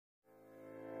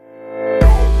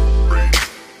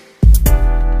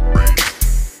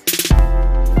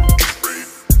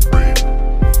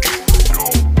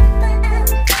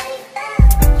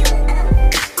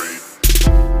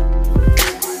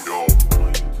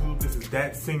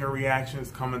That Singer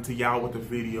Reactions coming to y'all with a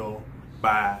video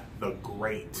by the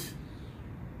great,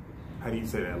 how do you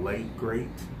say that, late great?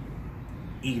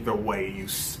 Either way you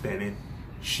spin it,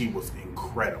 she was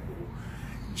incredible.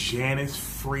 Janice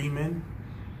Freeman,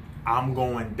 I'm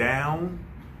Going Down.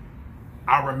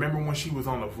 I remember when she was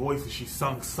on The Voice and she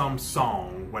sung some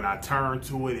song when I turned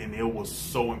to it, and it was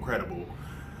so incredible.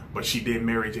 But she did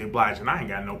Mary J. Blige, and I ain't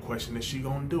got no question that she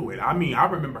gonna do it. I mean, I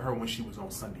remember her when she was on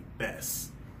Sunday Best.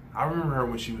 And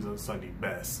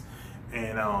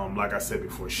like I said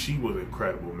before, she was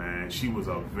incredible, man. She was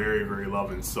a very, very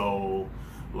loving soul.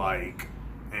 Like,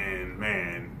 and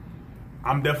man,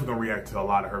 I'm definitely gonna react to a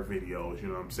lot of her videos, you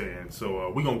know what I'm saying?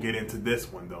 So we're gonna get into this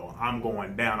one though. I'm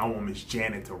Going Down. I want Miss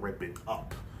Janet to rip it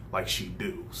up like she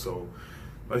do. So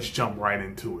let's jump right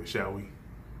into it, shall we?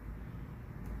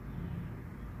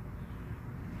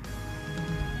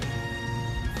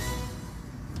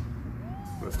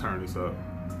 Let's turn this up.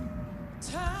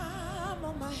 Time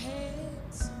on my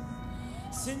hands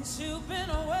since you've been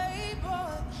away,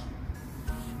 but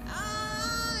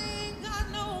I ain't got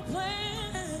no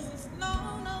plans. No,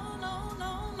 no, no,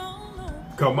 no, no, no.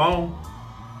 Come on.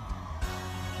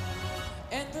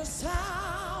 And the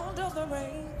sound of the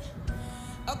rain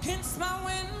against my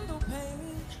window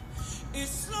pane is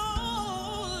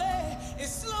slowly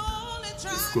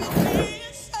trying to be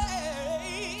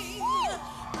insane. Boy,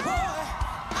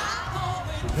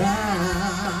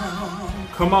 Down.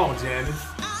 Come on, Janice.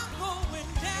 I'm going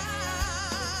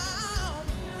down,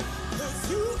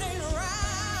 'cause you ain't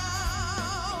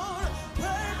around,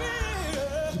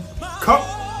 baby. My Come.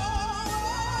 heart's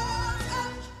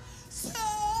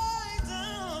upside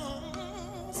down.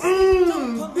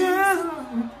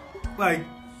 Down. Like,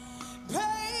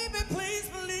 Baby, please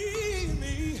believe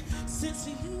me, since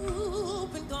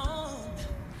you've been gone,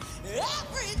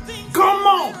 everything's come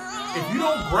on. wrong. If you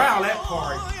don't growl that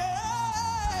part. Oh, yeah.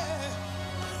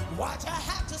 Why'd you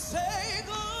have to say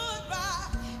goodbye?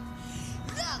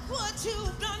 Look what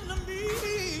you've done to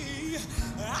me.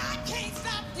 I can't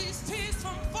stop these tears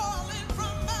from falling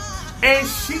from my And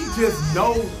she just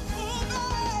knows. Oh,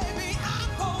 baby, I'm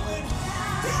going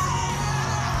down.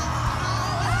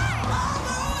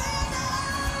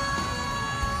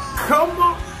 Come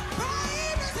on.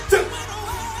 Baby, since you went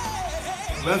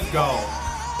away. Let's go.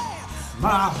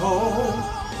 My whole.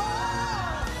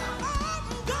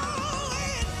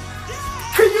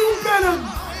 You better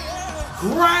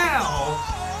growl.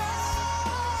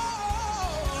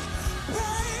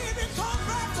 Baby, come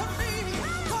back to me.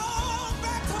 Come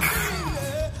back to me.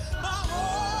 My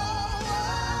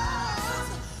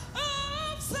heart's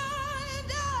upside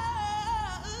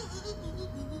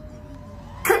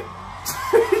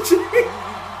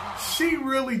down. She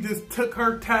really just took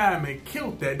her time and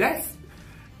killed that.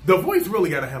 The Voice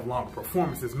really gotta have longer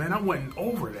performances, man. I wasn't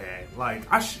over that. Like,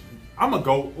 I'm gonna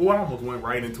go. Oh, I almost went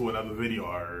right into another video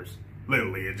of hers.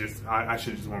 Literally, I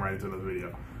should have just went right into another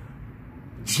video.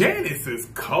 Janice is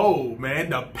cold,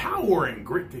 man. The power and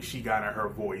grit that she got in her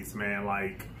voice, man.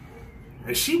 Like,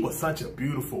 and she was such a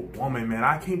beautiful woman, man.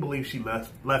 I can't believe she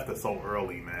left us so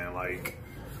early, man. Like,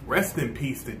 rest in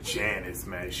peace to Janice,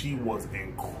 man. She was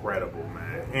incredible,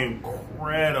 man.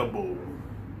 Incredible.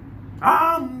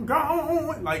 I'm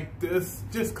going like this.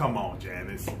 Just come on,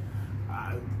 Janice.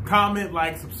 Comment,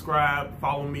 like, subscribe,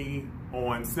 follow me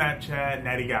on Snapchat,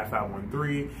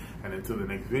 NattyGuy513, and until the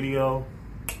next video,